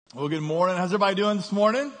Well, good morning. How's everybody doing this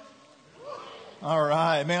morning? All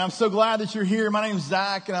right, man. I'm so glad that you're here. My name's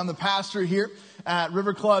Zach, and I'm the pastor here at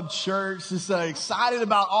River Club Church. Just excited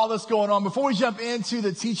about all that's going on. Before we jump into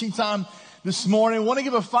the teaching time this morning, I want to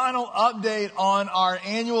give a final update on our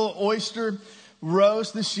annual oyster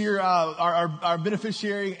roast this year. Our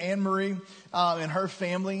beneficiary, Anne Marie, and her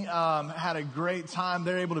family had a great time.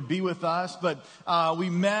 They're able to be with us, but we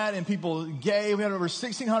met and people gave. We had over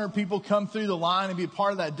 1,600 people come through the line and be a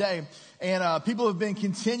part of that day. And people have been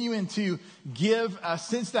continuing to give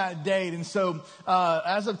since that date. And so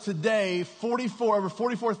as of today, over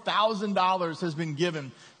 $44,000 has been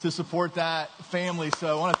given to support that family.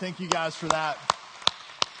 So I want to thank you guys for that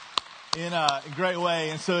in a great way.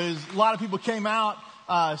 And so a lot of people came out,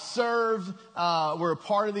 served, were a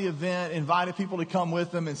part of the event, invited people to come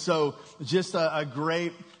with them. And so just a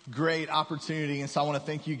great opportunity. And so I want to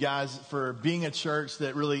thank you guys for being a church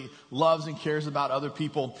that really loves and cares about other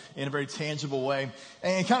people in a very tangible way.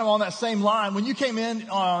 And kind of on that same line, when you came in,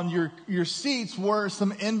 on your seats were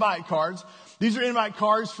some invite cards. These are invite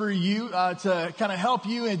cards for you to kind of help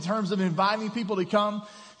you in terms of inviting people to come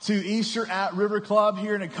to Easter at River Club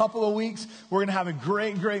here in a couple of weeks. We're going to have a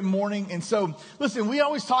great morning. And so, listen, we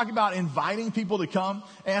always talk about inviting people to come.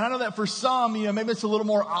 And I know that for some, maybe it's a little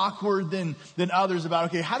more awkward than others about,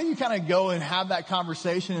 okay, how do you kind of go and have that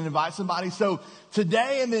conversation and invite somebody? So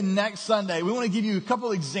today and then next Sunday, we want to give you a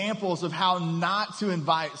couple examples of how not to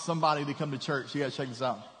invite somebody to come to church. You got to check this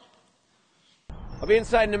out. I'll be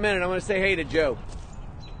inside in a minute. I'm going to say hey to Joe.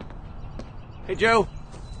 Hey, Joe.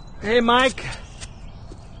 Hey, Mike.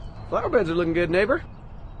 Flower beds are looking good, neighbor.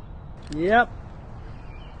 Yep.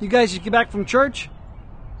 You guys just get back from church?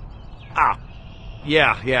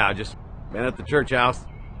 Yeah, just been at the church house.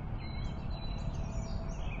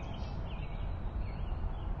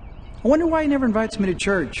 I wonder why he never invites me to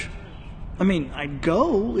church. I mean, I'd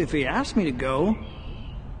go if he asked me to go.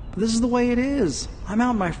 But this is the way it is. I'm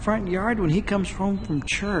out in my front yard when he comes home from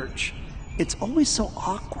church. It's always so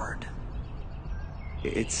awkward.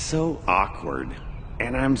 It's so awkward.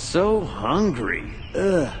 And I'm so hungry.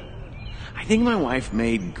 Ugh. I think my wife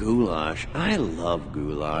made goulash. I love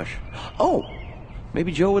goulash. Oh,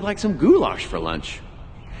 maybe Joe would like some goulash for lunch.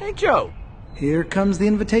 Hey, Joe. Here comes the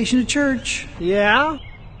invitation to church. Yeah?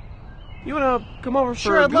 You want to come over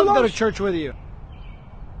Sure, for I'd love to goulash? go to church with you.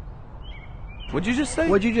 What'd you just say?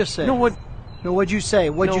 What'd you just say? No, what? No, what'd you say?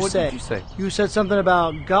 What did you say? You said something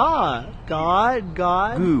about God. God.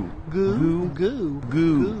 Goo.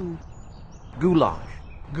 Goulash.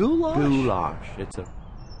 Goulash? Goulash.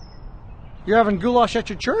 You're having goulash at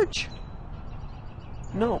your church?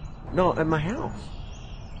 No, at my house.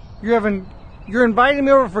 You're inviting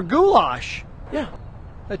me over for goulash? Yeah.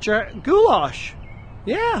 At your goulash?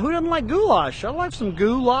 Yeah, who doesn't like goulash? I like some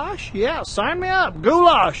goulash. Yeah, sign me up.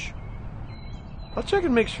 Goulash. I'll check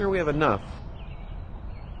and make sure we have enough.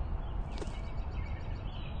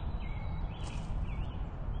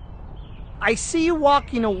 I see you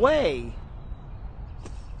walking away.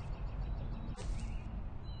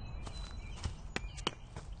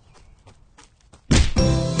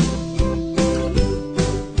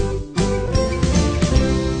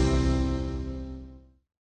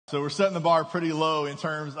 So we're setting the bar pretty low in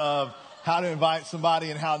terms of how to invite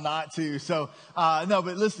somebody and how not to. So,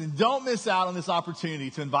 but listen, don't miss out on this opportunity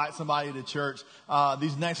to invite somebody to church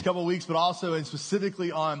these next couple of weeks, but also and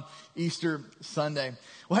specifically on Easter Sunday.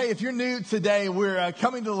 Well, hey, if you're new today, we're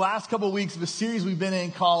coming to the last couple of weeks of a series we've been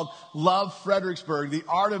in called Love Fredericksburg, the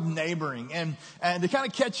art of neighboring. And to kind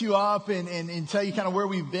of catch you up and tell you kind of where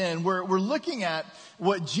we've been, we're looking at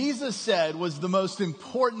what Jesus said was the most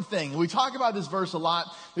important thing. We talk about this verse a lot,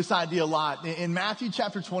 this idea a lot. In Matthew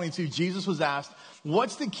chapter 22, Jesus was asked,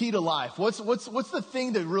 what's the key to life? What's the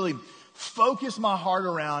thing that really focus my heart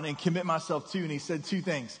around and commit myself to? And he said two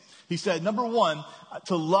things. He said, number one,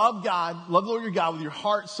 to love God, love the Lord your God with your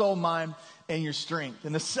heart, soul, mind, and your strength.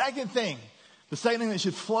 And the second thing that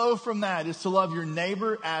should flow from that is to love your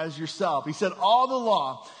neighbor as yourself. He said all the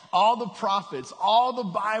law, all the prophets, all the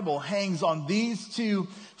Bible hangs on these two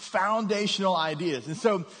foundational ideas. And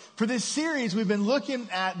so for this series, we've been looking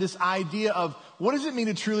at this idea of what does it mean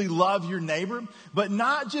to truly love your neighbor, but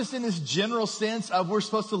not just in this general sense of we're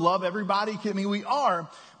supposed to love everybody. I mean, we are,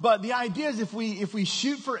 but the idea is if we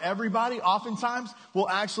shoot for everybody, oftentimes we'll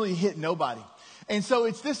actually hit nobody. And so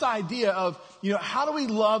it's this idea of, how do we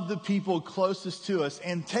love the people closest to us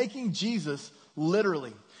and taking Jesus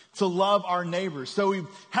literally to love our neighbors. So we've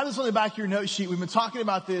had this on the back of your note sheet. We've been talking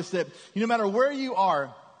about this, that no matter where you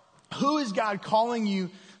are, who is God calling you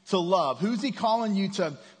to love? Who's he calling you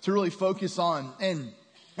to really focus on? And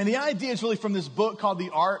And the idea is really from this book called The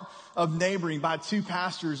Art of Neighboring by two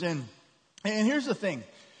pastors. And here's the thing.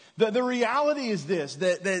 The reality is this,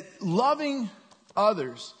 that loving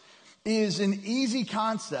others is an easy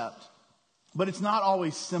concept, but it's not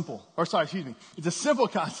always simple. It's a simple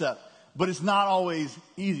concept, but it's not always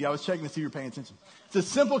easy. I was checking to see if you're paying attention. It's a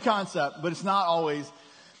simple concept, but it's not always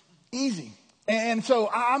easy. And so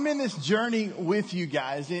I'm in this journey with you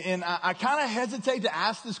guys, and I kind of hesitate to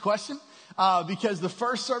ask this question because the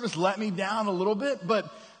first service let me down a little bit,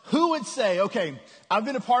 but who would say, okay, I've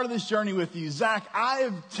been a part of this journey with you. Zach, I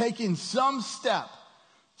have taken some step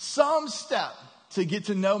to get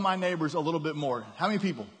to know my neighbors a little bit more. How many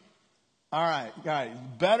people? All right.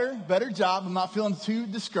 Better job. I'm not feeling too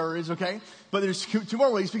discouraged, okay? But there's two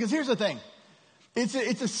more weeks because here's the thing. It's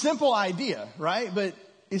a simple idea, right? But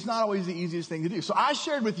it's not always the easiest thing to do. So I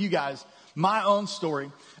shared with you guys my own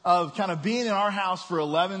story of kind of being in our house for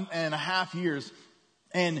 11 and a half years.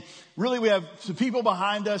 And really, we have some people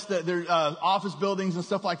behind us that they're office buildings and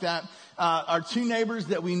stuff like that. Our two neighbors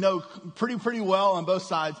that we know pretty well on both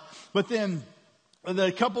sides. But then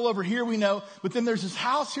the couple over here we know. But then there's this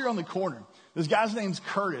house here on the corner. This guy's name's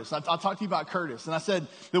Curtis. I'll talk to you about Curtis. And I said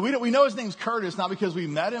that we know his name's Curtis, not because we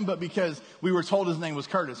met him, but because we were told his name was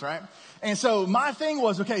Curtis, right? And so my thing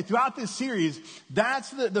was, okay, throughout this series, that's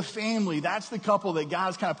the family, that's the couple that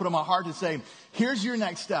God's kind of put on my heart to say, here's your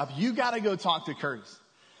next step. You got to go talk to Curtis.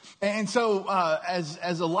 And so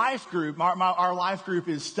as a life group, our life group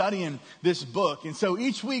is studying this book. And so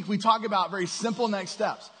each week we talk about very simple next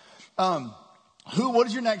steps. What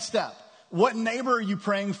is your next step? What neighbor are you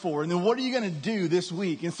praying for? And then what are you going to do this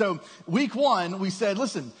week? And so week one, we said,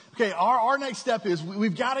 listen, okay, our next step is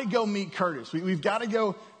we've got to go meet Curtis. We've got to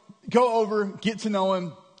go over, get to know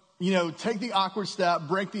him, take the awkward step,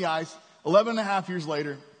 break the ice. 11 and a half years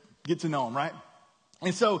later, get to know him, right?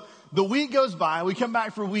 And so the week goes by. We come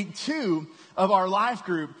back for week 2 of our life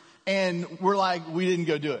group, and we're like, we didn't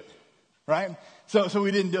go do it, right? So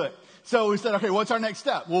we didn't do it. So we said, okay, what's our next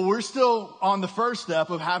step? Well, we're still on the first step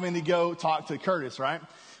of having to go talk to Curtis, right?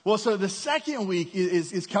 Well, so the second week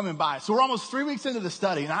is coming by. So we're almost 3 weeks into the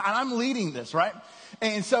study, and I'm leading this, right?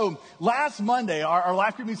 And so last Monday, our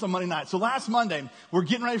life group meets on Monday night. So last Monday, we're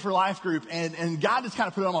getting ready for life group, and God just kind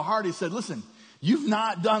of put it on my heart. He said, listen, you've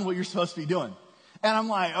not done what you're supposed to be doing. And I'm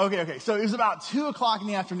like, okay. So it was about 2:00 in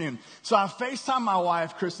the afternoon. So I FaceTime my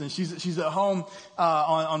wife, Kristen. She's at home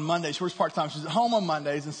on Monday. She works part-time. She's at home on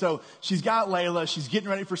Mondays. And so she's got Layla. She's getting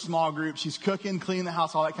ready for small group. She's cooking, cleaning the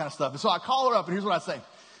house, all that kind of stuff. And so I call her up, and here's what I say.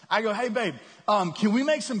 I go, hey, babe, can we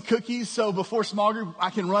make some cookies so before small group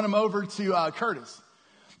I can run them over to Curtis?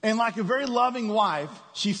 And like a very loving wife,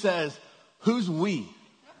 she says, who's we?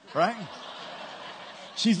 Right?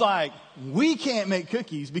 She's like, we can't make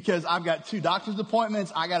cookies because I've got 2 doctor's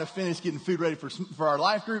appointments. I got to finish getting food ready for our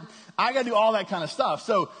life group. I got to do all that kind of stuff.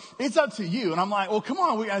 So it's up to you. And I'm like, well, come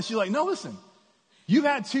on. And she's like, no, listen, you've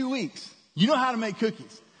had 2 weeks. You know how to make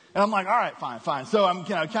cookies. And I'm like, all right, fine. So I'm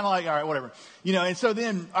kind of like, all right, whatever. And so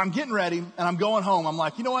then I'm getting ready and I'm going home. I'm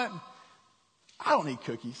like, you know what? I don't need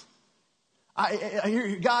cookies. I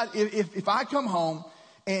hear God, if I come home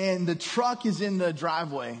and the truck is in the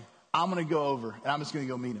driveway, I'm going to go over and I'm just going to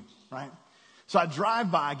go meet him, right? So I drive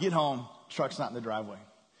by, get home, truck's not in the driveway.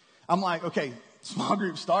 I'm like, okay, small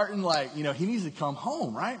group starting, he needs to come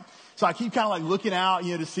home, right? So I keep kind of looking out,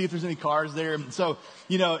 to see if there's any cars there. And so,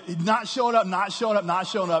 not showing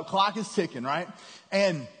up, clock is ticking, right?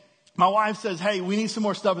 And my wife says, hey, we need some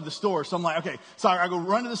more stuff at the store. So I'm like, okay. So I go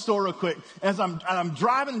run to the store real quick. And as I'm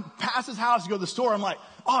driving past his house to go to the store, I'm like,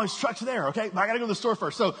 oh, his truck's there, okay? But I got to go to the store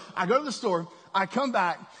first. So I go to the store. I come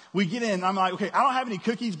back. We get in. I'm like, okay, I don't have any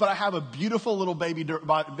cookies, but I have a beautiful little baby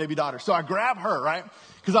daughter. So I grab her, right?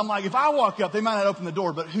 Because I'm like, if I walk up, they might not open the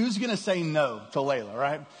door, but who's going to say no to Layla,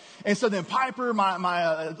 right? And so then Piper, my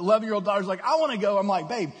 11-year-old daughter's like, I want to go. I'm like,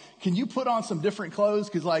 babe, can you put on some different clothes?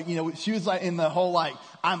 Because she was in the whole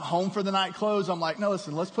I'm home for the night clothes. I'm like, no,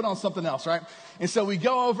 listen, let's put on something else, right? And so we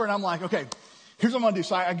go over and I'm like, okay, here's what I'm going to do.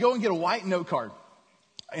 So I go and get a white note card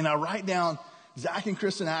and I write down Zach and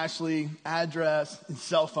Kristen Ashley, address, and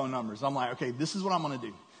cell phone numbers. I'm like, okay, this is what I'm going to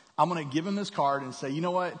do. I'm going to give them this card and say, you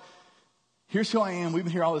know what? Here's who I am. We've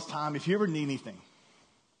been here all this time. If you ever need anything,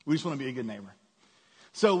 we just want to be a good neighbor.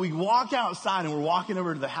 So we walk outside and we're walking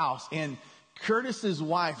over to the house, and Curtis's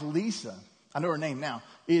wife, Lisa, I know her name now,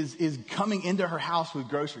 is coming into her house with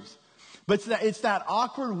groceries. But it's that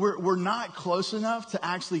awkward, we're not close enough to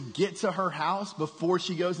actually get to her house before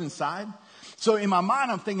she goes inside. So in my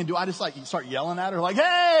mind, I'm thinking, do I just start yelling at her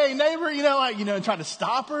hey, neighbor, and try to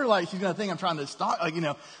stop her? She's going to think I'm trying to stop,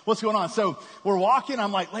 what's going on? So we're walking.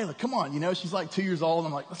 I'm like, Layla, come on. She's 2 years old.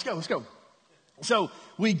 I'm like, let's go. So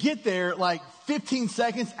we get there like 15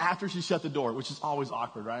 seconds after she shut the door, which is always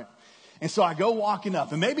awkward, right? And so I go walking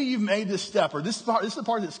up, and maybe you've made this step, or this is the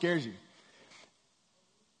part that scares you.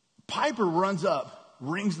 Piper runs up,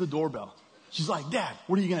 rings the doorbell. She's like, Dad,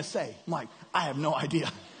 what are you going to say? I'm like, I have no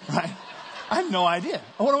idea, right? I have no idea.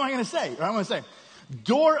 What am I going to say? What am I going to say?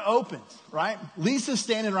 Door opens, right? Lisa's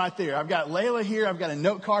standing right there. I've got Layla here. I've got a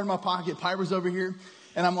note card in my pocket. Piper's over here.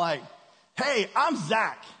 And I'm like, hey, I'm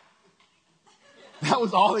Zach. That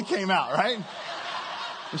was all that came out, right?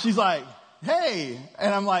 And she's like, hey.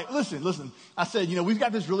 And I'm like, listen. I said, we've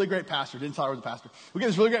got this really great pastor. Didn't tell her I was a pastor. We got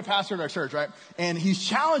this really great pastor at our church, right? And he's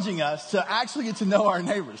challenging us to actually get to know our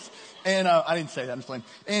neighbors. And I didn't say that, I'm just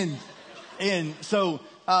playing. And so,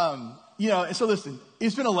 so listen,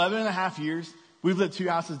 it's been 11 and a half years. We've lived 2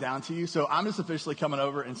 houses down to you. So I'm just officially coming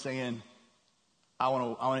over and saying, I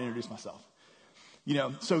want to introduce myself.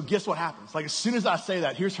 So guess what happens? Like as soon as I say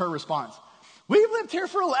that, here's her response. We've lived here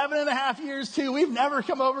for 11 and a half years too. We've never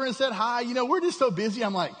come over and said hi. We're just so busy.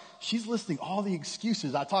 I'm like, she's listing all the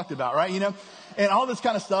excuses I talked about, right? And all this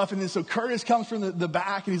kind of stuff. And then so Curtis comes from the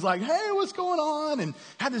back and he's like, hey, what's going on? And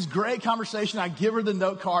had this great conversation. I give her the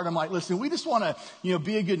note card. I'm like, listen, we just want to,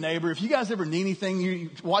 be a good neighbor. If you guys ever need anything,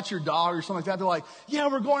 you watch your dog or something like that. They're like, yeah,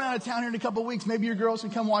 we're going out of town here in a couple of weeks. Maybe your girls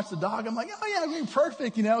can come watch the dog. I'm like, oh yeah, it'd be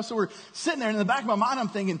perfect. So we're sitting there and in the back of my mind, I'm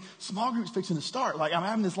thinking small group's fixing to start. Like I'm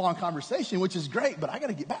having this long conversation, which is great, but I got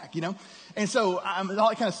to get back, And so all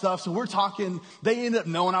that kind of stuff. So we're talking, they ended up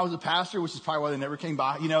knowing I was a pastor, which is probably why they never came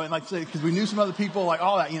by, and like say, cause we knew some other people, like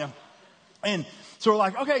all that, and so we're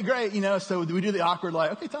like, okay, great. So we do the awkward,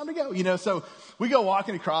 like, okay, time to go, so we go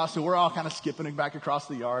walking across and we're all kind of skipping back across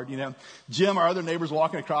the yard, Jim, our other neighbor's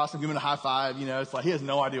walking across and giving a high five, it's like, he has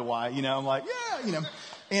no idea why, I'm like, yeah,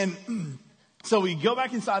 and so we go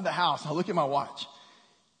back inside the house. I look at my watch.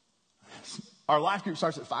 Our life group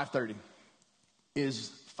starts at 5:30.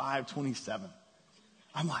 Is 5:27.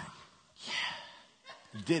 I'm like,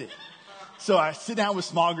 yeah, did it. So I sit down with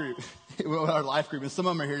small group, with our life group, and some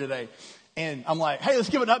of them are here today. And I'm like, hey, let's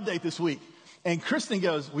give an update this week. And Kristen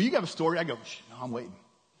goes, well, you got a story? I go, no, I'm waiting.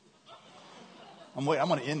 I'm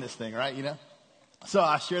going to end this thing, right? So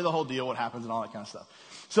I share the whole deal, what happens and all that kind of stuff.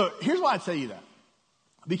 So here's why I tell you that.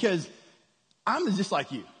 Because I'm just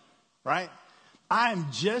like you, right? I am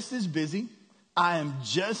just as busy. I am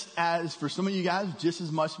just as, for some of you guys, just as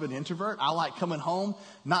much of an introvert. I like coming home,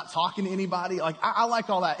 not talking to anybody. Like, I like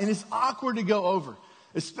all that. And it's awkward to go over,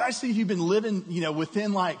 especially if you've been living,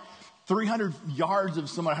 within like 300 yards of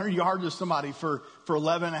somebody, 100 yards of somebody for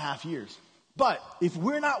 11 and a half years. But if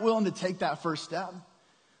we're not willing to take that first step,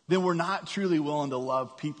 then we're not truly willing to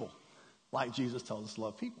love people like Jesus tells us to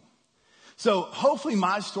love people. So hopefully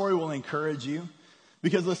my story will encourage you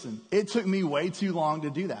because listen, it took me way too long to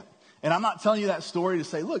do that. And I'm not telling you that story to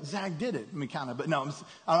say, look, Zach did it. I mean, kind of, but no, I'm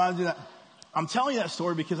not doing that. I'm telling you that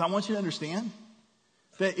story because I want you to understand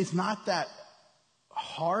that it's not that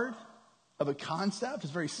hard of a concept.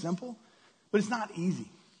 It's very simple, but it's not easy.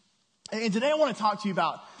 And today I want to talk to you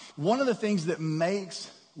about one of the things that makes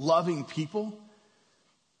loving people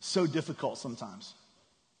so difficult sometimes.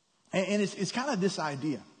 And it's kind of this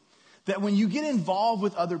idea that when you get involved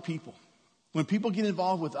with other people, when people get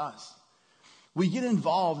involved with us, we get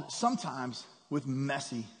involved sometimes with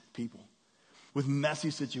messy people, with messy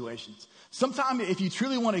situations. Sometimes if you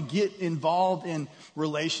truly want to get involved in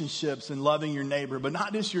relationships and loving your neighbor, but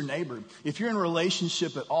not just your neighbor, if you're in a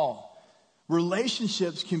relationship at all,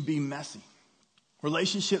 relationships can be messy.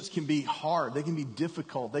 Relationships can be hard. They can be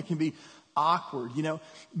difficult. They can be awkward,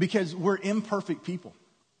 because we're imperfect people.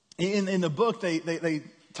 In the book, they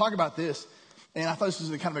talk about this, and I thought this was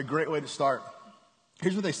kind of a great way to start.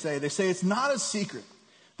 Here's what they say. They say it's not a secret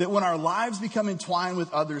that when our lives become entwined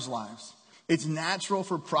with others' lives, it's natural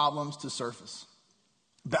for problems to surface.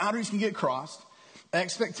 Boundaries can get crossed.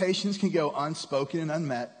 Expectations can go unspoken and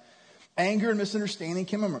unmet. Anger and misunderstanding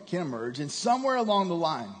can emerge. And somewhere along the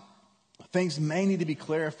line, things may need to be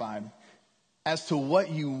clarified as to what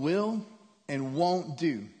you will and won't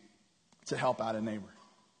do to help out a neighbor.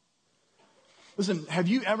 Listen, have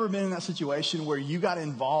you ever been in that situation where you got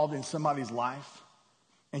involved in somebody's life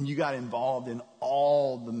and you got involved in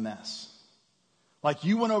all the mess? Like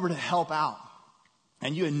you went over to help out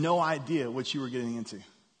and you had no idea what you were getting into.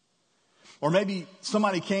 Or maybe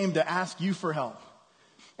somebody came to ask you for help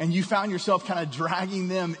and you found yourself kind of dragging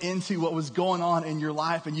them into what was going on in your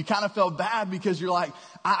life. And you kind of felt bad because you're like,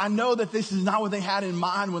 I know that this is not what they had in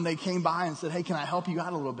mind when they came by and said, hey, can I help you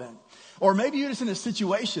out a little bit? Or maybe you're just in a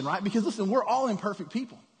situation, right? Because listen, we're all imperfect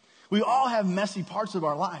people. We all have messy parts of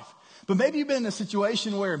our life. But maybe you've been in a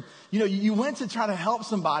situation where, you went to try to help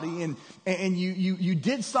somebody and you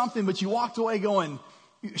did something, but you walked away going,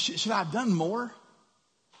 should I have done more?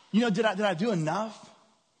 Did I do enough?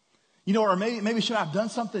 Or maybe should I have done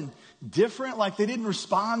something different? Like they didn't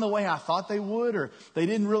respond the way I thought they would, or they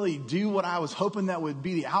didn't really do what I was hoping that would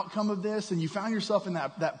be the outcome of this. And you found yourself in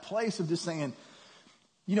that place of just saying,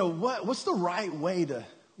 what's the right way to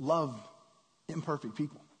love imperfect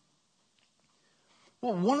people?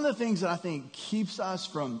 Well, one of the things that I think keeps us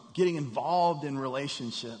from getting involved in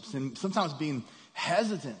relationships and sometimes being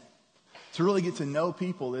hesitant to really get to know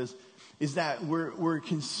people is that we're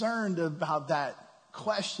concerned about that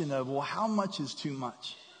question of, well, how much is too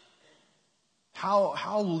much?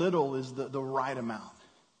 How little is the right amount?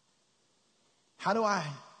 How do I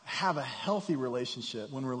have a healthy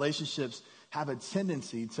relationship when relationships have a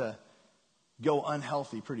tendency to go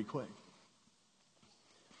unhealthy pretty quick?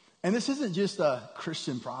 And this isn't just a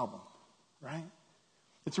Christian problem, right?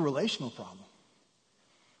 It's a relational problem.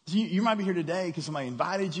 So you might be here today because somebody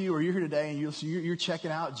invited you, or you're here today and you're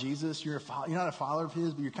checking out Jesus. You're not a follower of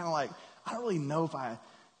his, but you're kind of like, I don't really know if I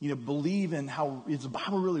believe in how, is the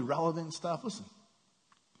Bible really relevant and stuff? Listen,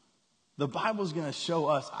 the Bible is going to show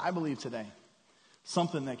us, I believe today,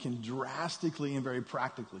 something that can drastically and very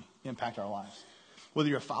practically impact our lives, whether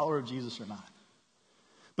you're a follower of Jesus or not.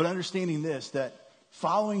 But understanding this, that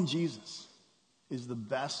following Jesus is the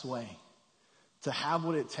best way to have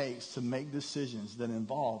what it takes to make decisions that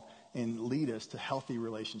involve and lead us to healthy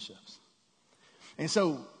relationships. And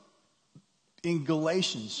so in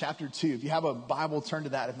Galatians chapter 2, if you have a Bible, turn to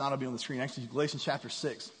that. If not, it'll be on the screen. Actually, Galatians chapter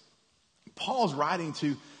 6. Paul's writing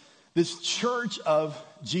to this church of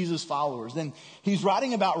Jesus followers. And he's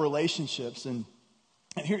writing about relationships. And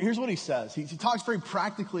here's what he says. He talks very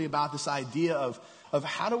practically about this idea of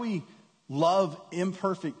how do we love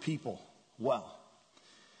imperfect people well.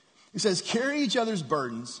 He says, carry each other's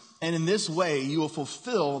burdens, and in this way you will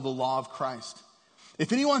fulfill the law of Christ.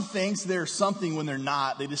 If anyone thinks they're something when they're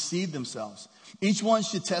not, they deceive themselves. Each one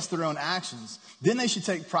should test their own actions. Then they should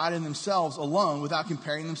take pride in themselves alone without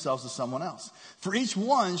comparing themselves to someone else. For each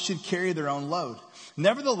one should carry their own load.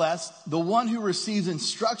 Nevertheless, the one who receives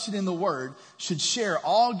instruction in the word should share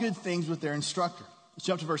all good things with their instructor. Let's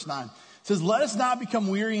jump to verse 9. It says, let us not become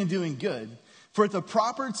weary in doing good, for at the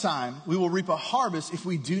proper time we will reap a harvest if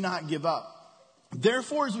we do not give up.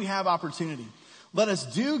 Therefore, as we have opportunity, let us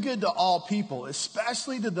do good to all people,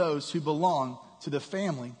 especially to those who belong to the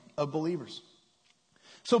family of believers.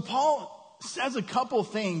 So Paul says a couple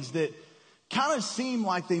things that kind of seem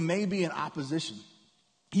like they may be in opposition.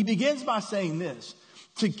 He begins by saying this,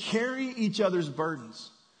 to carry each other's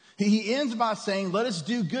burdens. He ends by saying, let us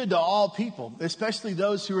do good to all people, especially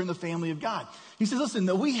those who are in the family of God. He says, listen,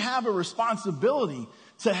 that we have a responsibility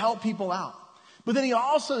to help people out. But then he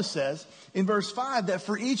also says in verse 5 that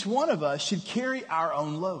for each one of us should carry our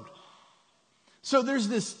own load. So there's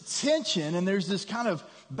this tension and there's this kind of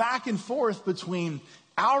back and forth between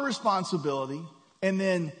our responsibility and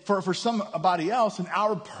then for somebody else and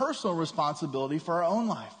our personal responsibility for our own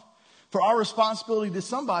life. For our responsibility to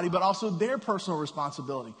somebody, but also their personal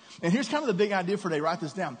responsibility. And here's kind of the big idea for today. Write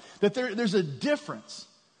this down. That there's a difference.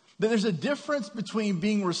 That there's a difference between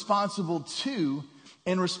being responsible to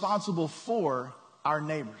and responsible for our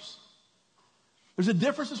neighbors. There's a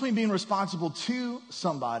difference between being responsible to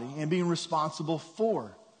somebody and being responsible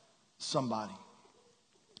for somebody.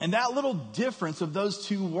 And that little difference of those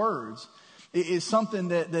two words is something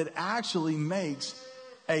that actually makes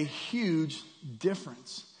a huge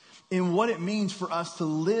difference in what it means for us to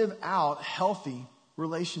live out healthy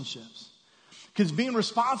relationships. Because being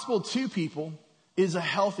responsible to people is a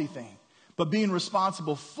healthy thing, but being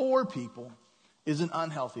responsible for people is an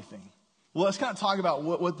unhealthy thing. Well, let's kind of talk about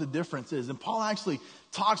what the difference is. And Paul actually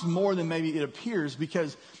talks more than maybe it appears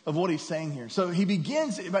because of what he's saying here. So he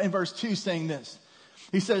begins in verse 2 saying this.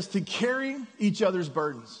 He says, to carry each other's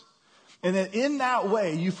burdens. And that in that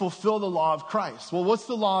way, you fulfill the law of Christ. Well, what's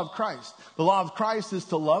the law of Christ? The law of Christ is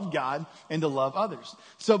to love God and to love others.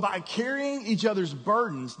 So by carrying each other's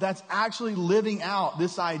burdens, that's actually living out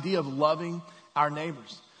this idea of loving our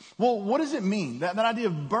neighbors. Well, what does it mean? That idea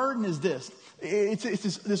of burden is this.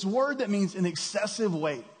 It's this word that means an excessive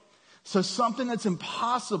weight. So something that's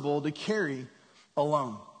impossible to carry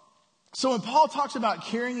alone. So when Paul talks about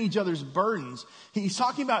carrying each other's burdens, he's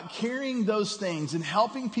talking about carrying those things and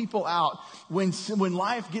helping people out when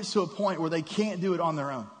life gets to a point where they can't do it on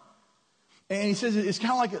their own. And he says it's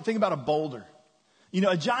kind of like, think about a boulder.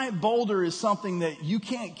 A giant boulder is something that you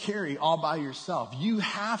can't carry all by yourself. You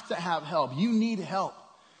have to have help. You need help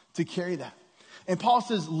to carry that. And Paul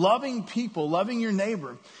says, loving people, loving your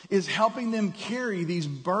neighbor, is helping them carry these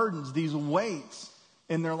burdens, these weights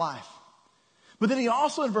in their life. But then he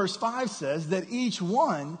also in verse 5 says that each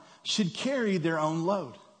one should carry their own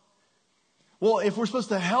load. Well, if we're supposed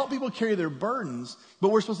to help people carry their burdens, but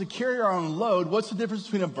we're supposed to carry our own load, what's the difference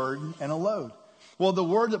between a burden and a load? Well, the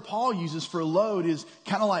word that Paul uses for load is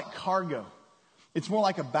kind of like cargo. It's more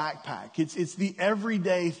like a backpack. It's the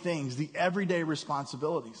everyday things, the everyday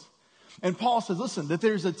responsibilities. And Paul says, listen, that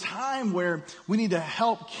there's a time where we need to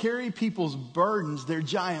help carry people's burdens, their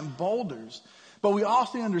giant boulders. But we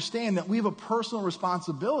also understand that we have a personal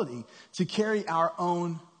responsibility to carry our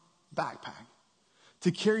own backpack,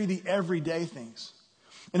 to carry the everyday things.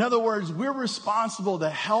 In other words, we're responsible to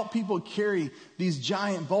help people carry these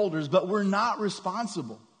giant boulders, but we're not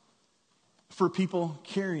responsible for people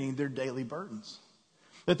carrying their daily burdens.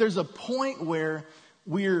 That there's a point where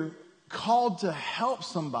we're called to help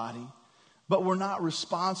somebody, but we're not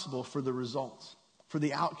responsible for the results, for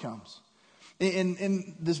the outcomes.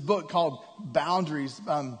 In this book called Boundaries,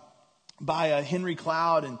 by Henry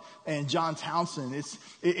Cloud and John Townsend,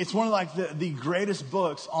 it's one of like the greatest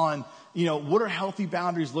books on, what are healthy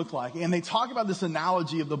boundaries look like. And they talk about this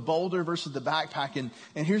analogy of the boulder versus the backpack.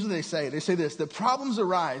 And here's what they say. They say this: that problems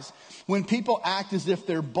arise when people act as if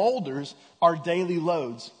their boulders are daily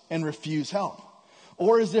loads and refuse help,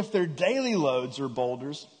 or as if their daily loads or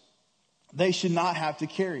boulders they should not have to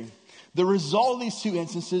carry. The result of these two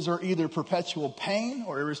instances are either perpetual pain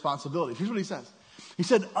or irresponsibility. Here's what he says. He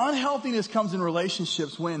said, unhealthiness comes in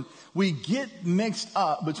relationships when we get mixed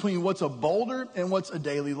up between what's a boulder and what's a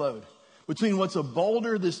daily load. Between what's a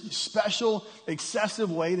boulder, this special, excessive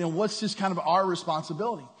weight, and what's just kind of our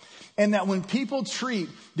responsibility. And that when people treat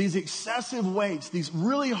these excessive weights, these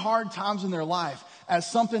really hard times in their life, as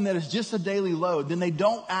something that is just a daily load, then they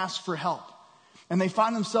don't ask for help. And they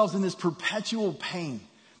find themselves in this perpetual pain.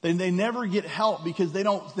 They never get help because they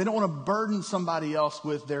don't want to burden somebody else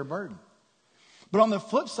with their burden. But on the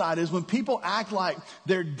flip side is when people act like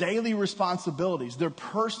their daily responsibilities, their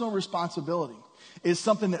personal responsibility is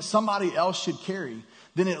something that somebody else should carry,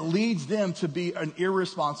 then it leads them to be an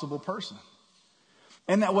irresponsible person.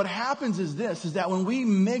 And that what happens is this, is that when we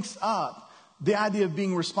mix up the idea of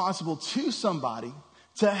being responsible to somebody,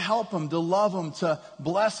 to help them, to love them, to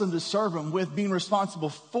bless them, to serve them, with being responsible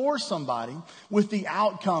for somebody, with the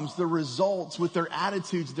outcomes, the results, with their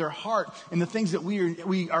attitudes, their heart, and the things that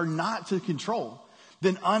we are not to control,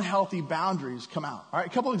 then unhealthy boundaries come out. All right, a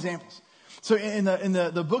couple examples. So in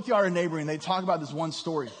the book, The Art of Neighboring, they talk about this one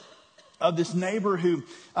story of this neighbor who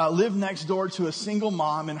lived next door to a single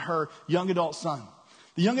mom and her young adult son.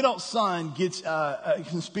 The young adult son gets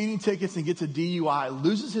some speeding tickets and gets a DUI,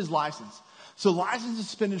 loses his license. So license is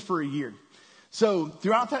suspended for a year. So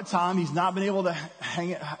throughout that time, he's not been able to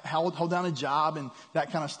hold down a job and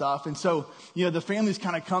that kind of stuff. And so, the family's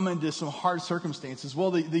kind of come into some hard circumstances.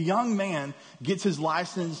 Well, the young man gets his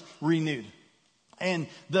license renewed. And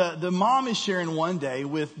the mom is sharing one day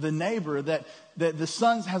with the neighbor that the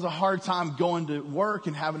son has a hard time going to work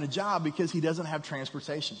and having a job because he doesn't have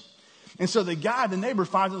transportation. And so the neighbor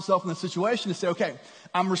finds himself in the situation to say, okay,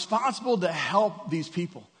 I'm responsible to help these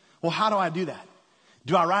people. Well, how do I do that?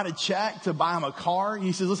 Do I write a check to buy him a car? And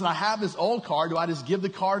he says, listen, I have this old car. Do I just give the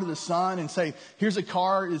car to the son and say, here's a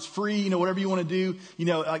car, it's free, whatever you want to do?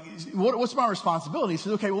 What's my responsibility? He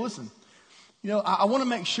says, okay, well, listen, I want to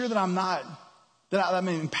make sure that I'm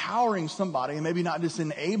empowering somebody and maybe not just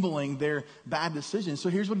enabling their bad decisions. So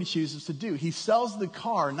here's what he chooses to do. He sells the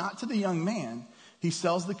car, not to the young man. He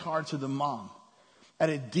sells the car to the mom at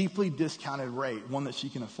a deeply discounted rate, one that she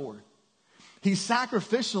can afford. He's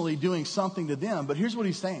sacrificially doing something to them, but here's what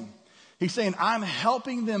he's saying. He's saying, I'm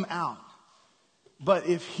helping them out. But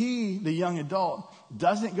if he, the young adult,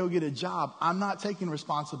 doesn't go get a job, I'm not taking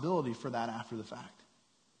responsibility for that after the fact.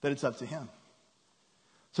 That it's up to him.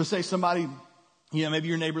 So say somebody, maybe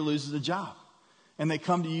your neighbor loses a job. And they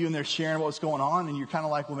come to you and they're sharing what's going on. And you're kind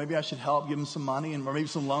of like, well, maybe I should help, give them some money, or maybe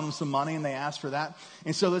loan them some money. And they ask for that.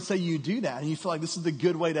 And so let's say you do that. And you feel like this is the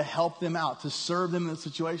good way to help them out, to serve them in the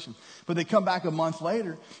situation. But they come back a month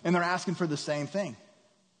later and they're asking for the same thing.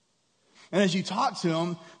 And as you talk to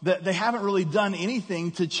them, they haven't really done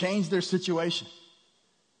anything to change their situation.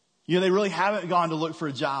 They really haven't gone to look for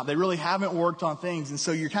a job. They really haven't worked on things. And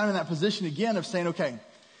so you're kind of in that position again of saying, okay,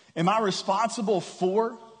 am I responsible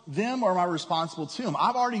for them or am I responsible to them?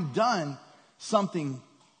 I've already done something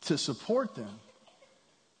to support them.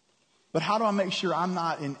 But how do I make sure I'm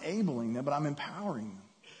not enabling them, but I'm empowering them?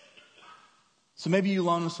 So maybe you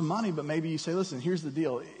loan them some money, but maybe you say, listen, here's the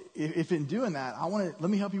deal. If in doing that, let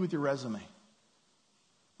me help you with your resume.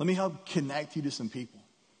 Let me help connect you to some people.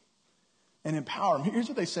 and empower them. Here's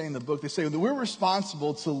what they say in the book. They say that we're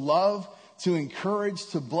responsible to love, to encourage,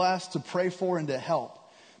 to bless, to pray for, and to help.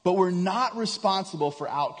 But we're not responsible for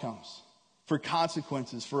outcomes, for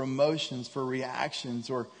consequences, for emotions, for reactions,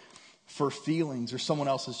 or for feelings, or someone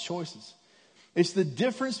else's choices. It's the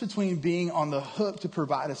difference between being on the hook to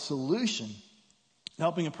provide a solution and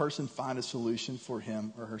helping a person find a solution for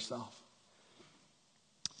him or herself.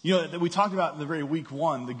 You know, we talked about in the very week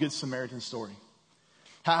one, the Good Samaritan story.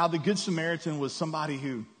 How the Good Samaritan was somebody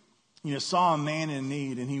who, you know, saw a man in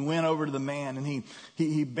need, and he went over to the man and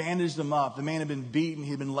he bandaged him up. The man had been beaten. He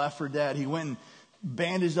had been left for dead. He went and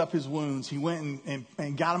bandaged up his wounds. He went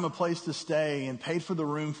and got him a place to stay and paid for the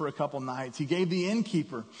room for a couple nights. He gave the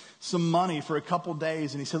innkeeper some money for a couple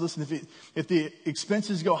days. And he said, listen, if the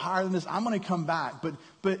expenses go higher than this, I'm going to come back.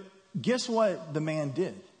 But guess what the man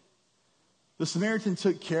did? The Samaritan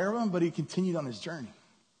took care of him, but he continued on his journey.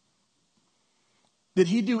 Did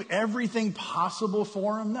he do everything possible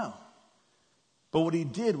for him? No. But what he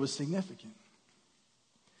did was significant.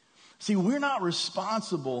 See, we're not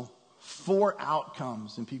responsible for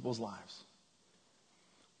outcomes in people's lives.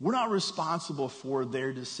 We're not responsible for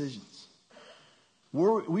their decisions.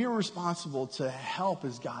 We are responsible to help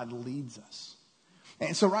as God leads us.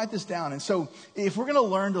 And so write this down. And so if we're going to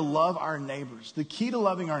learn to love our neighbors, the key to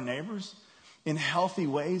loving our neighbors in healthy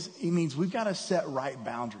ways, it means we've got to set right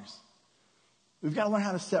boundaries. We've got to learn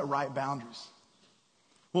how to set right boundaries.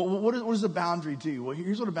 Well, what does a boundary do? Well,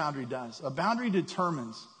 here's what a boundary does. A boundary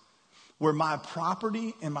determines where my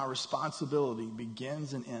property and my responsibility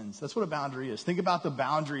begins and ends. That's what a boundary is. Think about the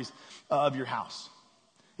boundaries of your house.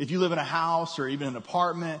 If you live in a house or even an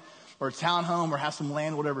apartment or a townhome or have some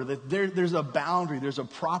land, whatever, there's a boundary, there's a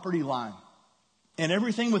property line. And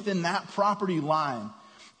everything within that property line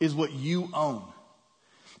is what you own.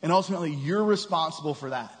 And ultimately, you're responsible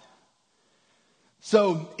for that.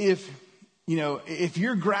 So if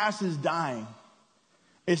your grass is dying,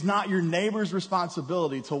 it's not your neighbor's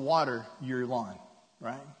responsibility to water your lawn,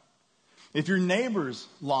 right? If your neighbor's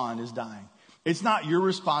lawn is dying, it's not your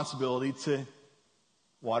responsibility to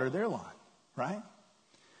water their lawn, right?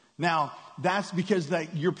 Now, that's because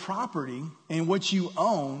your property and what you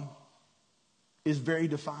own is very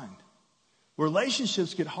defined.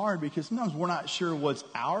 Relationships get hard because sometimes we're not sure what's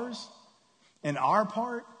ours and our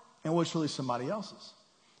part and what's really somebody else's.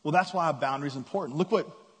 Well, that's why a boundary is important. Look what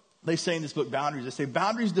they say in this book, Boundaries. They say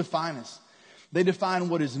boundaries define us. They define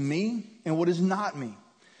what is me and what is not me.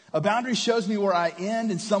 A boundary shows me where I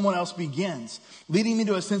end and someone else begins, leading me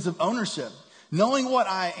to a sense of ownership. Knowing what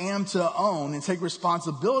I am to own and take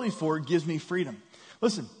responsibility for gives me freedom.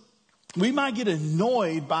 Listen, we might get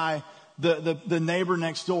annoyed by the neighbor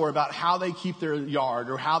next door about how they keep their yard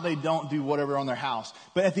or how they don't do whatever on their house.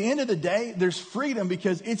 But at the end of the day, there's freedom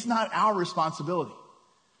because it's not our responsibility.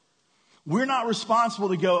 We're not responsible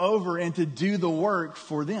to go over and to do the work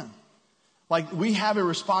for them. Like, we have a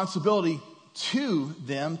responsibility to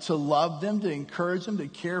them, to love them, to encourage them, to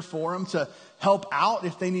care for them, to help out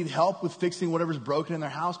if they need help with fixing whatever's broken in their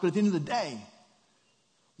house. But at the end of the day,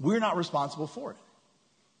 we're not responsible for it.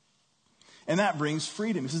 And that brings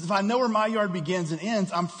freedom. He says, if I know where my yard begins and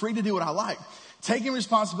ends, I'm free to do what I like. Taking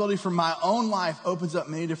responsibility for my own life opens up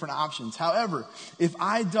many different options. However, if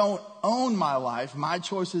I don't own my life, my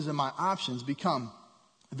choices and my options become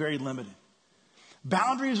very limited.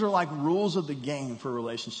 Boundaries are like rules of the game for a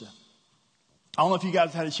relationship. I don't know if you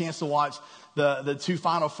guys had a chance to watch the two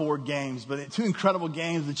Final Four games, but two incredible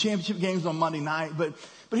games, the championship games on Monday night. But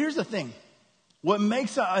here's the thing. What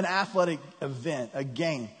makes an athletic event, a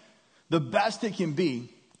game, the best it can be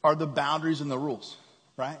are the boundaries and the rules,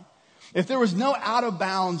 right? If there was no out of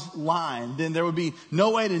bounds line, then there would be no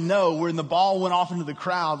way to know when the ball went off into the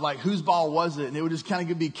crowd, like whose ball was it? And it would just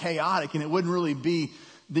kind of be chaotic and it wouldn't really be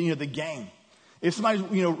the game. If somebody's,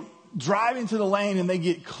 driving to the lane and they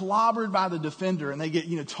get clobbered by the defender and they get,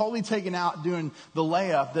 totally taken out doing the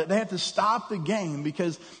layup, that they have to stop the game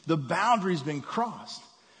because the boundary's been crossed.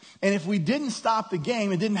 And if we didn't stop the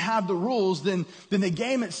game and didn't have the rules, then the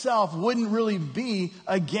game itself wouldn't really be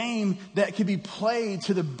a game that could be played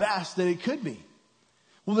to the best that it could be.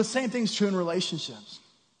 Well, the same thing's true in relationships.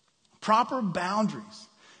 Proper boundaries,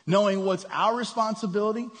 knowing what's our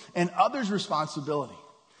responsibility and others' responsibility,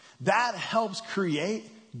 that helps create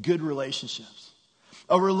good relationships.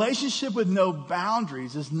 A relationship with no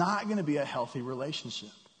boundaries is not going to be a healthy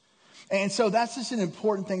relationship. And so that's just an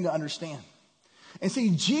important thing to understand. And see,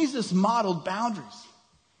 Jesus modeled boundaries.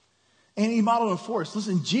 And he modeled them for us.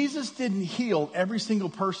 Listen, Jesus didn't heal every single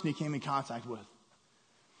person he came in contact with.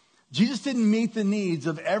 Jesus didn't meet the needs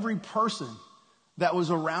of every person that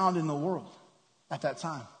was around in the world at that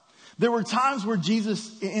time. There were times where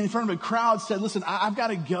Jesus, in front of a crowd, said, listen, I've got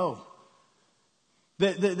to go.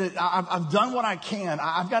 That I've done what I can.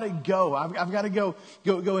 I've got to go. I've got to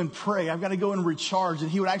go and pray. I've got to go and recharge. And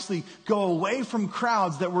he would actually go away from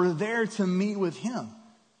crowds that were there to meet with him.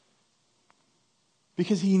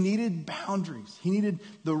 Because he needed boundaries. He needed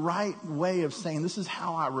the right way of saying, this is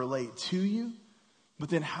how I relate to you, but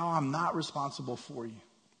then how I'm not responsible for you.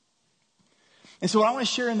 And so what I want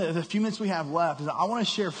to share in the few minutes we have left is I want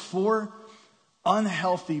to share 4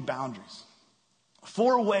 unhealthy boundaries.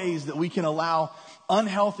 4 ways that we can allow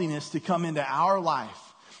unhealthiness to come into our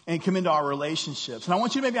life and come into our relationships. And I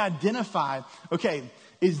want you to maybe identify, okay,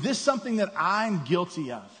 is this something that I'm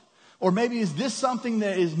guilty of? Or maybe is this something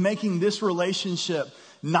that is making this relationship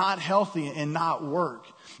not healthy and not work?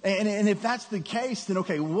 And if that's the case, then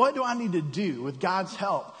okay, what do I need to do with God's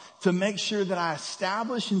help to make sure that I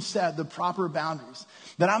establish and set the proper boundaries?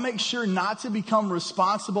 That I make sure not to become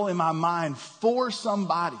responsible in my mind for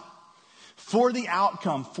somebody, for the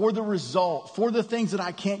outcome, for the result, for the things that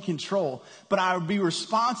I can't control, but I would be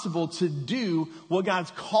responsible to do what God's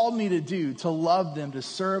called me to do, to love them, to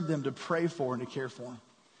serve them, to pray for, and to care for them.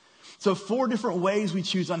 So 4 different ways we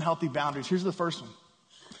choose unhealthy boundaries. Here's the first one.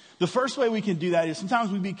 The first way we can do that is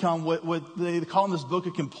sometimes we become what they call in this book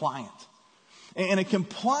a compliant. And a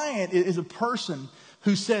compliant is a person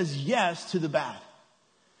who says yes to the bad.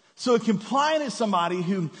 So a compliant is somebody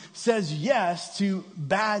who says yes to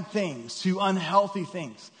bad things, to unhealthy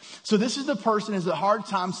things. So this is the person who has a hard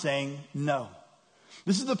time saying no.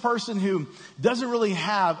 This is the person who doesn't really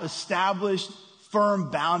have established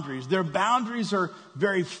firm boundaries. Their boundaries are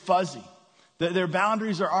very fuzzy. Their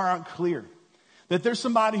boundaries aren't clear. That there's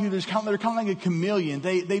somebody who they're kind of like a chameleon.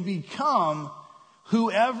 They become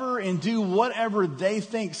whoever and do whatever they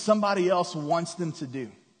think somebody else wants them to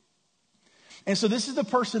do. And so this is the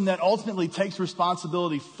person that ultimately takes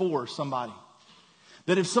responsibility for somebody.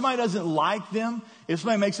 That if somebody doesn't like them, if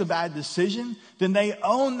somebody makes a bad decision, then they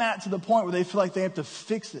own that to the point where they feel like they have to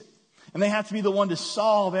fix it. And they have to be the one to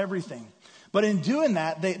solve everything. But in doing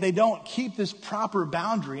that, they don't keep this proper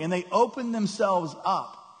boundary and they open themselves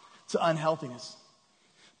up to unhealthiness.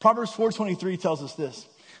 Proverbs 4:23 tells us this,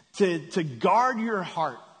 to guard your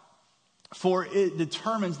heart, for it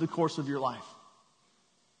determines the course of your life.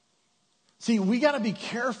 See, we got to be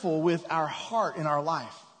careful with our heart in our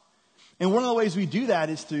life. And one of the ways we do that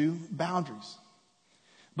is through boundaries.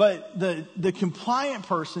 But the compliant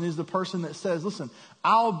person is the person that says, listen,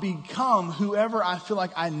 I'll become whoever I feel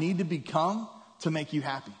like I need to become to make you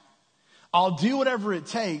happy. I'll do whatever it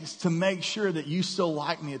takes to make sure that you still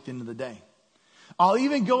like me at the end of the day. I'll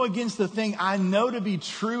even go against the thing I know to be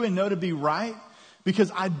true and know to be right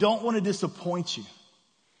because I don't want to disappoint you.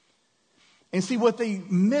 And see, what they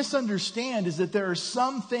misunderstand is that there are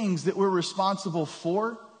some things that we're responsible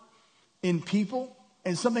for in people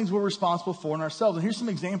and some things we're responsible for in ourselves. And here's some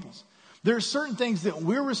examples. There are certain things that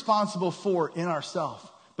we're responsible for in ourselves,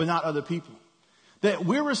 but not other people. That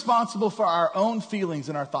we're responsible for our own feelings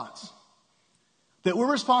and our thoughts. That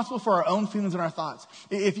we're responsible for our own feelings and our thoughts.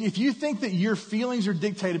 If you think that your feelings are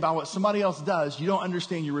dictated by what somebody else does, you don't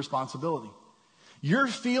understand your responsibility. Your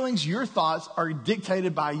feelings, your thoughts are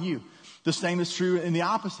dictated by you. The same is true in the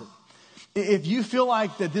opposite. If you feel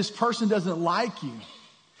like that this person doesn't like you,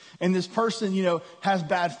 and this person, has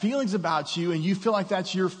bad feelings about you, and you feel like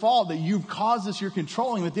that's your fault, that you caused this, you're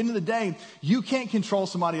controlling. At the end of the day, you can't control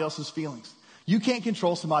somebody else's feelings. You can't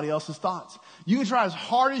control somebody else's thoughts. You can try as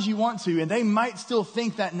hard as you want to, and they might still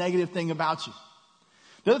think that negative thing about you.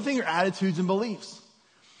 The other thing are attitudes and beliefs.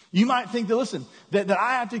 You might think that, listen, that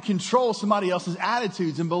I have to control somebody else's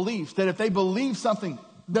attitudes and beliefs, that if they believe something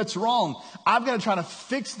that's wrong, I've got to try to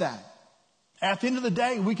fix that. At the end of the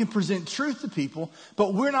day, we can present truth to people,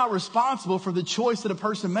 but we're not responsible for the choice that a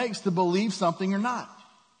person makes to believe something or not.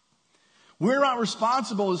 We're not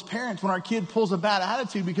responsible as parents when our kid pulls a bad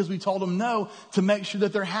attitude because we told them no to make sure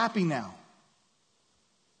that they're happy now.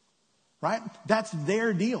 Right? That's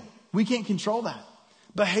their deal. We can't control that.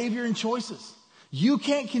 Behavior and choices. You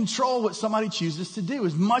can't control what somebody chooses to do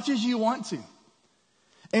as much as you want to.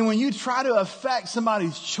 And when you try to affect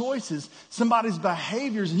somebody's choices, somebody's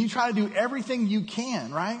behaviors, and you try to do everything you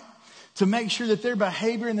can, right, to make sure that their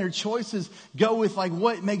behavior and their choices go with like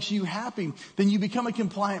what makes you happy, then you become a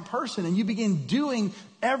compliant person and you begin doing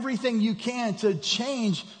everything you can to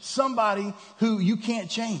change somebody who you can't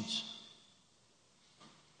change.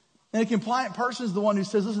 And a compliant person is the one who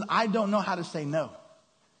says, listen, I don't know how to say no.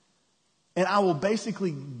 And I will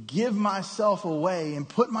basically give myself away and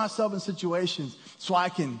put myself in situations so I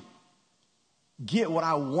can get what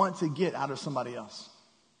I want to get out of somebody else.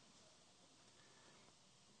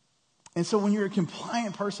 And so when you're a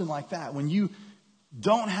compliant person like that, when you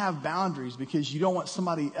don't have boundaries because you don't want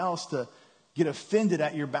somebody else to get offended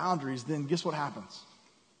at your boundaries, then guess what happens?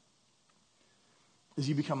 Is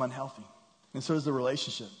you become unhealthy. And so does the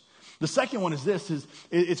relationship. The second one is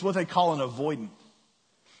it's what they call an avoidant.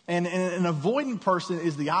 And an avoidant person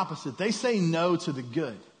is the opposite. They say no to the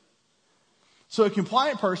good. So a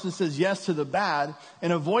compliant person says yes to the bad.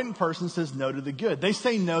 An avoidant person says no to the good. They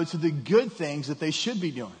say no to the good things that they should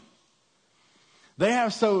be doing. They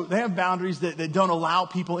have boundaries that don't allow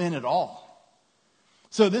people in at all.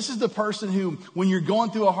 So this is the person who, when you're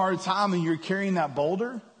going through a hard time and you're carrying that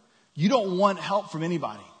boulder, you don't want help from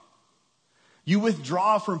anybody. You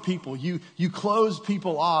withdraw from people. You close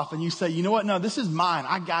people off and you say, you know what? No, this is mine.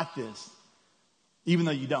 I got this. Even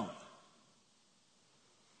though you don't.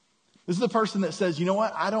 This is the person that says, you know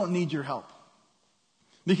what? I don't need your help.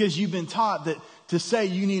 Because you've been taught that to say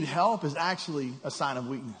you need help is actually a sign of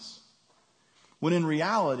weakness. When in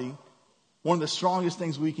reality, one of the strongest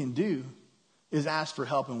things we can do is ask for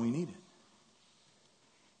help when we need it.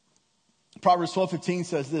 Proverbs 12:15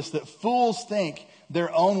 says this, that fools think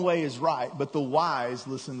their own way is right, but the wise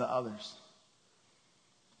listen to others.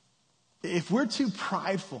 If we're too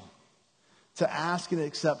prideful to ask and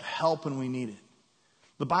accept help when we need it,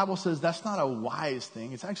 the Bible says that's not a wise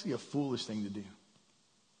thing. It's actually a foolish thing to do.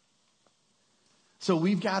 So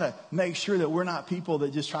we've got to make sure that we're not people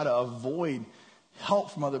that just try to avoid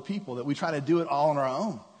help from other people, that we try to do it all on our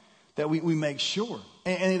own, that we make sure.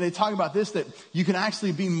 And they talk about this, that you can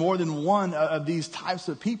actually be more than one of these types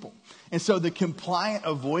of people. And so the compliant,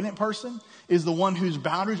 avoidant person is the one whose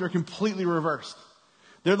boundaries are completely reversed.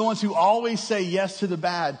 They're the ones who always say yes to the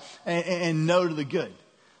bad and no to the good.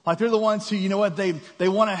 Like they're the ones who, you know what, they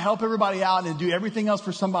want to help everybody out and do everything else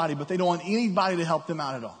for somebody, but they don't want anybody to help them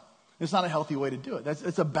out at all. It's not a healthy way to do it.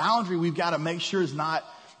 It's a boundary we've got to make sure is not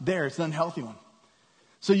there. It's an unhealthy one.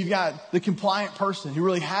 So you've got the compliant person who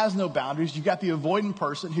really has no boundaries. You've got the avoidant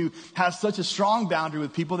person who has such a strong boundary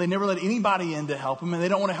with people. They never let anybody in to help them, and they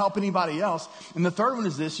don't want to help anybody else. And the third one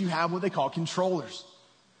is this. You have what they call controllers.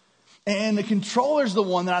 And the controller is the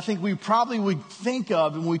one that I think we probably would think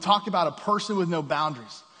of when we talk about a person with no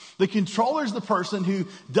boundaries. The controller is the person who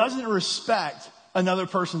doesn't respect another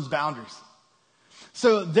person's boundaries.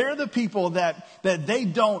 So they're the people that they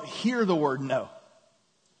don't hear the word no.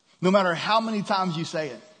 No matter how many times you say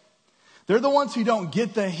it. They're the ones who don't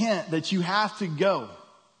get the hint that you have to go.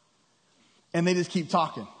 And they just keep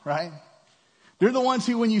talking, right? They're the ones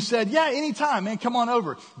who, when you said, yeah, anytime, man, come on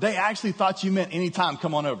over. They actually thought you meant anytime,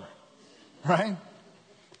 come on over. Right?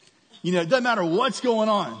 You know, it doesn't matter what's going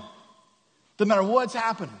on. Doesn't matter what's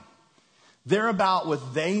happening. They're about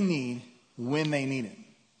what they need when they need it.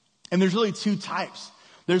 And there's really two types.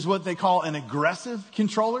 There's what they call an aggressive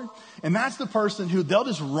controller. And that's the person who they'll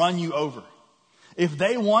just run you over. If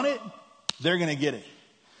they want it, they're going to get it.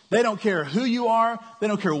 They don't care who you are. They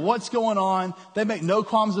don't care what's going on. They make no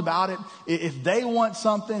qualms about it. If they want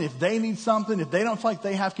something, if they need something, if they don't feel like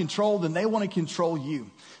they have control, then they want to control you.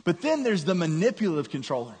 But then there's the manipulative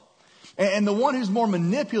controller. And the one who's more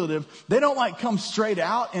manipulative, they don't like come straight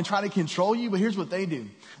out and try to control you. But here's what they do.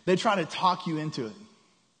 They try to talk you into it.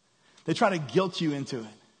 They try to guilt you into it.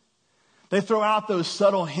 They throw out those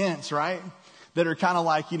subtle hints, right? That are kind of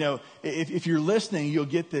like, you know, if you're listening, you'll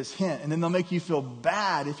get this hint. And then they'll make you feel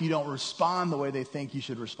bad if you don't respond the way they think you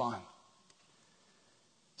should respond.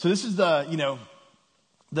 So this is the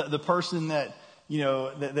person that,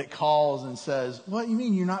 that calls and says, what, you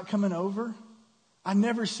mean you're not coming over? I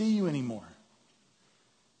never see you anymore.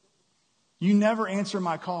 You never answer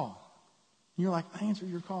my call. And you're like, I answer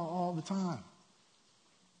your call all the time.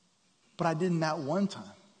 But I didn't that one time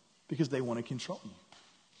because they want to control you.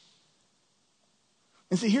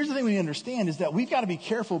 And see, here's the thing we understand is that we've got to be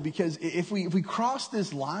careful because if we cross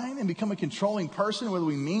this line and become a controlling person, whether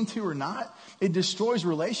we mean to or not, it destroys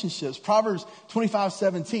relationships. Proverbs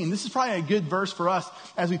 25:17. This is probably a good verse for us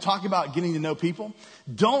as we talk about getting to know people.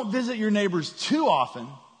 Don't visit your neighbors too often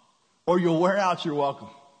or you'll wear out your welcome.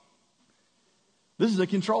 This is a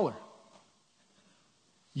controller.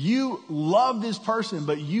 You love this person,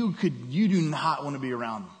 but you do not want to be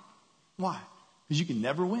around them. Why? Because you can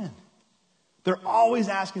never win. They're always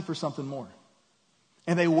asking for something more.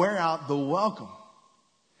 And they wear out the welcome.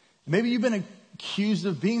 Maybe you've been accused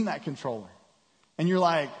of being that controller. And you're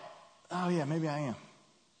like, oh yeah, maybe I am.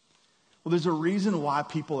 Well, there's a reason why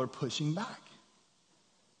people are pushing back.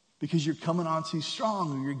 Because you're coming on too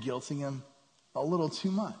strong or you're guilting them a little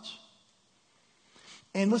too much.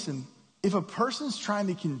 And listen, if a person's trying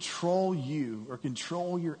to control you or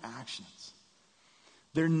control your actions,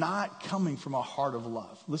 they're not coming from a heart of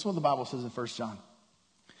love. Listen to what the Bible says in 1 John.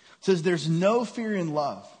 It says there's no fear in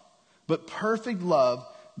love, but perfect love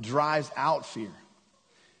drives out fear.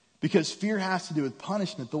 Because fear has to do with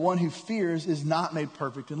punishment. The one who fears is not made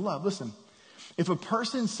perfect in love. Listen, if a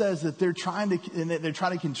person says that they're trying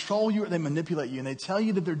to control you or they manipulate you and they tell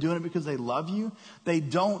you that they're doing it because they love you, they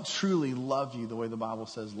don't truly love you the way the Bible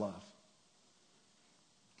says love.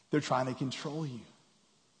 They're trying to control you.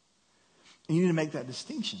 And you need to make that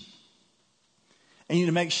distinction. And you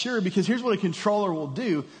need to make sure, because here's what a controller will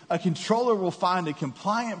do. A controller will find a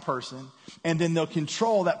compliant person, and then they'll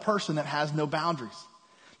control that person that has no boundaries.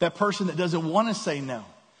 That person that doesn't want to say no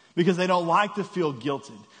because they don't like to feel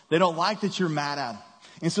guilted. They don't like that you're mad at them.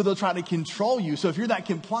 And so they'll try to control you. So if you're that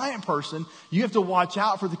compliant person, you have to watch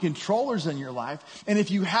out for the controllers in your life. And if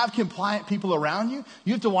you have compliant people around you,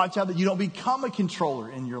 you have to watch out that you don't become a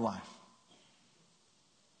controller in your life.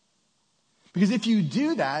 Because if you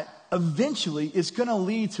do that, eventually it's going to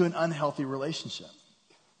lead to an unhealthy relationship.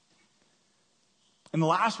 And the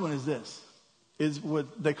last one is this, is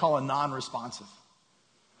what they call a non-responsive.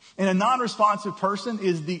 And a non-responsive person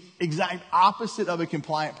is the exact opposite of a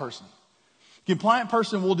compliant person. Compliant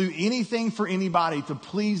person will do anything for anybody to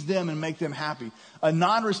please them and make them happy. A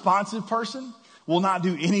non-responsive person will not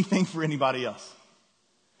do anything for anybody else.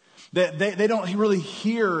 They don't really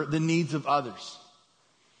hear the needs of others.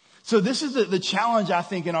 So this is the challenge, I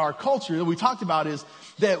think, in our culture that we talked about, is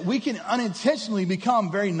that we can unintentionally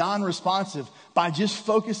become very non-responsive by just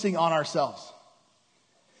focusing on ourselves.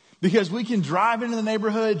 Because we can drive into the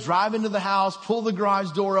neighborhood, drive into the house, pull the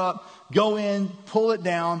garage door up, go in, pull it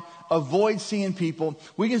down, avoid seeing people.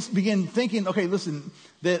 We can begin thinking, okay, listen,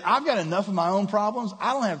 that I've got enough of my own problems.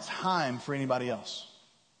 I don't have time for anybody else.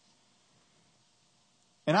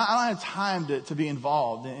 And I don't have time to be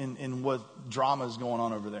involved in what drama is going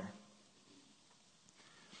on over there.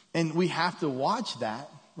 And we have to watch that,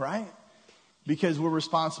 right? Because we're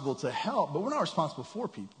responsible to help, but we're not responsible for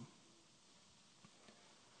people.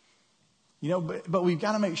 You know, but we've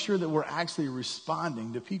got to make sure that we're actually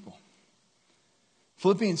responding to people.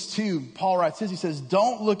 Philippians 2, Paul writes this, he says,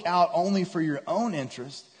 don't look out only for your own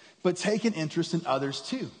interest, but take an interest in others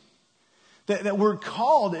too. That we're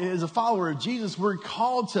called, as a follower of Jesus, we're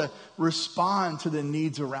called to respond to the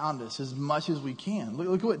needs around us as much as we can.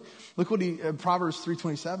 Look what Proverbs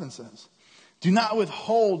 3:27 says. Do not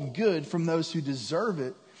withhold good from those who deserve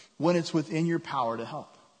it when it's within your power to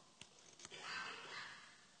help.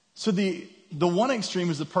 So the one extreme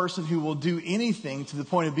is the person who will do anything to the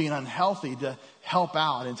point of being unhealthy to help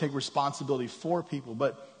out and take responsibility for people.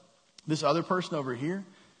 But this other person over here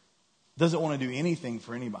doesn't want to do anything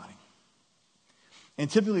for anybody. And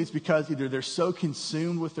typically it's because either they're so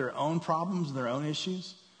consumed with their own problems and their own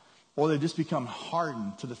issues, or they just become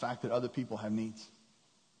hardened to the fact that other people have needs.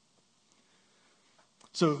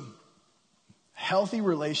 So healthy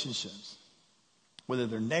relationships, whether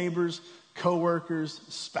they're neighbors, coworkers,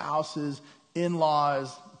 spouses,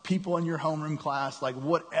 in-laws, people in your homeroom class, like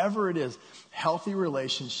whatever it is, healthy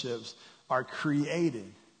relationships are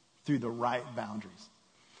created through the right boundaries.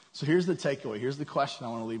 So here's the takeaway. Here's the question I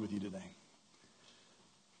want to leave with you today.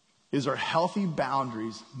 Is our healthy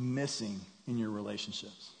boundaries missing in your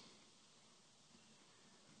relationships?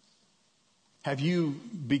 Have you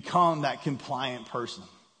become that compliant person?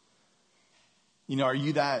 You know, are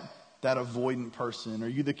you that avoidant person? Are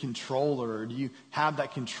you the controller? Or do you have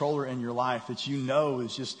that controller in your life that you know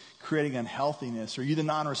is just creating unhealthiness? Or are you the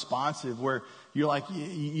non-responsive where you're like,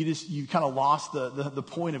 you kind of lost the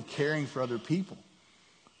point of caring for other people?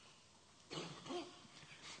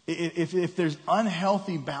 If there's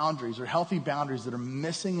unhealthy boundaries or healthy boundaries that are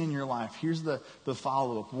missing in your life, here's the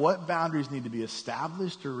follow-up. What boundaries need to be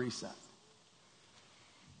established or reset?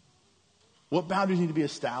 What boundaries need to be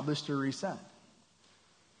established or reset?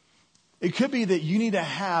 It could be that you need to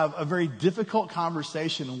have a very difficult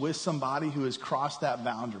conversation with somebody who has crossed that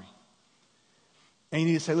boundary. And you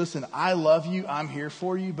need to say, listen, I love you, I'm here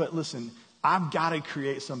for you, but listen, I've got to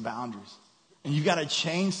create some boundaries. And you've got to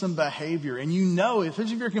change some behavior. And you know,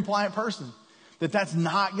 especially if you're a compliant person, that that's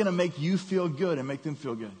not going to make you feel good and make them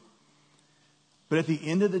feel good. But at the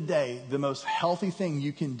end of the day, the most healthy thing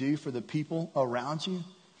you can do for the people around you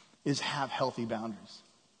is have healthy boundaries.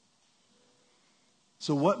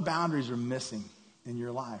 So what boundaries are missing in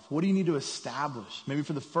your life? What do you need to establish, maybe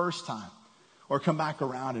for the first time, or come back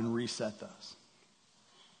around and reset those?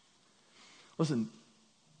 Listen,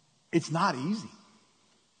 it's not easy.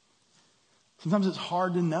 Sometimes it's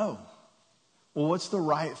hard to know. Well, what's the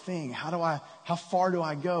right thing? How far do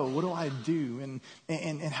I go? What do I do?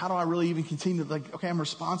 And how do I really even continue to, like, okay, I'm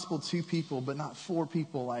responsible to people, but not for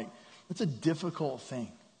people. Like, it's a difficult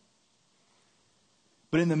thing.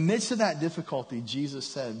 But in the midst of that difficulty, Jesus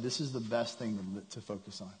said, this is the best thing to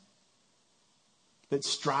focus on. That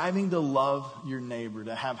striving to love your neighbor,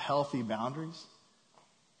 to have healthy boundaries,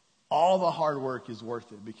 all the hard work is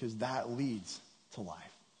worth it because that leads to life.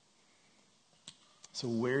 So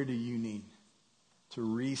where do you need to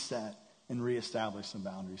reset and reestablish some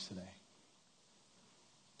boundaries today?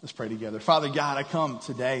 Let's pray together. Father God, I come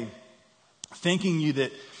today thanking you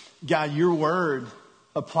that, God, your word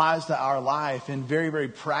applies to our life in very, very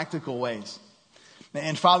practical ways.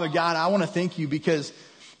 And Father God, I want to thank you because,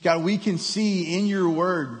 God, we can see in your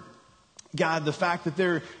word, God, the fact that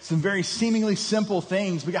there are some very seemingly simple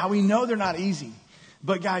things, but God, we know they're not easy.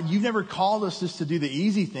 But God, you've never called us just to do the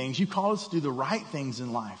easy things. You called us to do the right things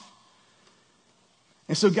in life.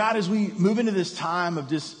 And so God, as we move into this time of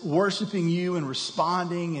just worshiping you and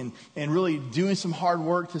responding and really doing some hard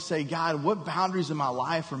work to say, God, what boundaries in my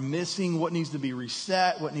life are missing? What needs to be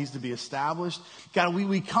reset? What needs to be established? God,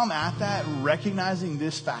 we come at that recognizing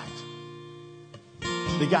this fact.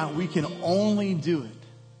 That God, we can only do it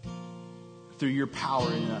through your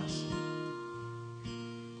power in us.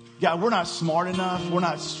 God, we're not smart enough. We're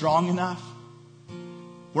not strong enough.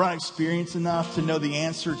 We're not experienced enough to know the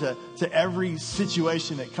answer to every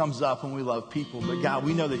situation that comes up when we love people. But God,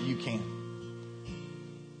 we know that you can.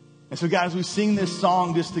 And so God, as we sing this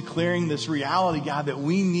song, just declaring this reality, God, that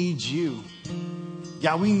we need you.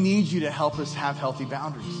 God, we need you to help us have healthy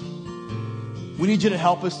boundaries. We need you to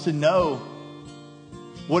help us to know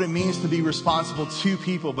what it means to be responsible to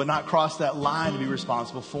people, but not cross that line to be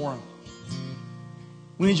responsible for them.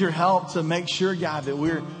 We need your help to make sure, God, that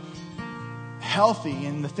we're healthy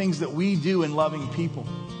in the things that we do in loving people.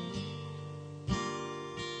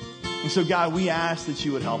 And so, God, we ask that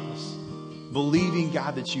you would help us, believing,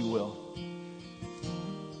 God, that you will.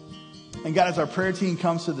 And God, as our prayer team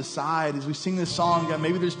comes to the side, as we sing this song, God,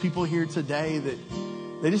 maybe there's people here today that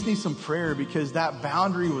they just need some prayer because that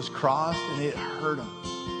boundary was crossed and it hurt them.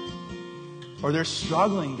 Or they're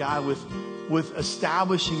struggling, God, with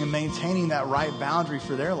establishing and maintaining that right boundary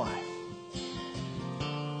for their life.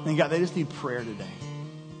 And God, they just need prayer today.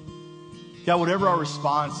 God, whatever our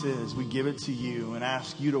response is, we give it to you and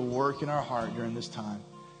ask you to work in our heart during this time.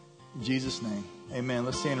 In Jesus' name, amen.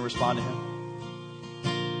 Let's stand and respond to him.